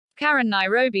Karen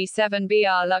Nairobi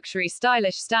 7BR luxury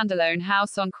stylish standalone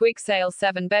house on quick sale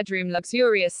 7-bedroom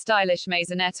luxurious stylish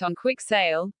maisonette on quick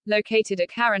sale, located at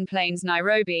Karen Plains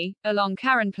Nairobi, along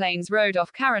Karen Plains Road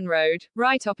off Karen Road,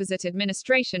 right opposite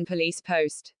Administration Police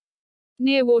Post.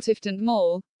 Near Waterfront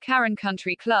Mall, Karen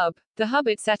Country Club, The Hub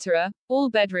etc.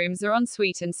 All bedrooms are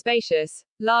ensuite and spacious,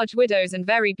 large windows and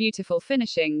very beautiful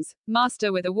finishings,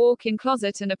 master with a walk-in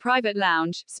closet and a private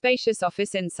lounge, spacious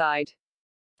office inside.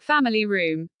 Family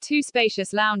room, 2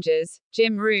 spacious lounges,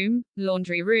 gym room,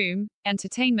 laundry room,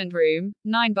 entertainment room,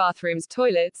 9 bathrooms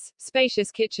toilets,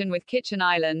 spacious kitchen with kitchen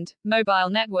island, mobile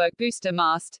network booster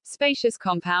mast, spacious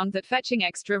compound that fetching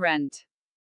extra rent.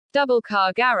 Double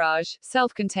car garage,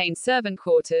 self-contained servant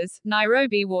quarters,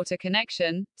 Nairobi water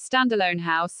connection, standalone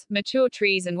house, mature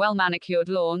trees and well-manicured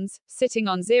lawns, sitting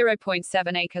on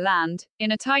 0.7-acre land,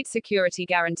 in a tight security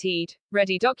guaranteed,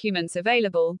 ready documents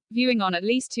available, viewing on at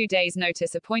least 2 days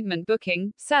notice appointment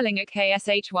booking, selling at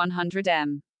KSH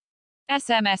 100M.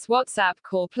 SMS WhatsApp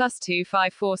call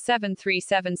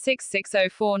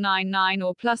 +2547376604999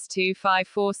 or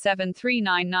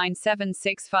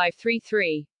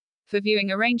 +2547399765533. For viewing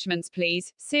arrangements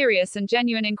please, serious and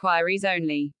genuine inquiries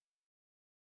only.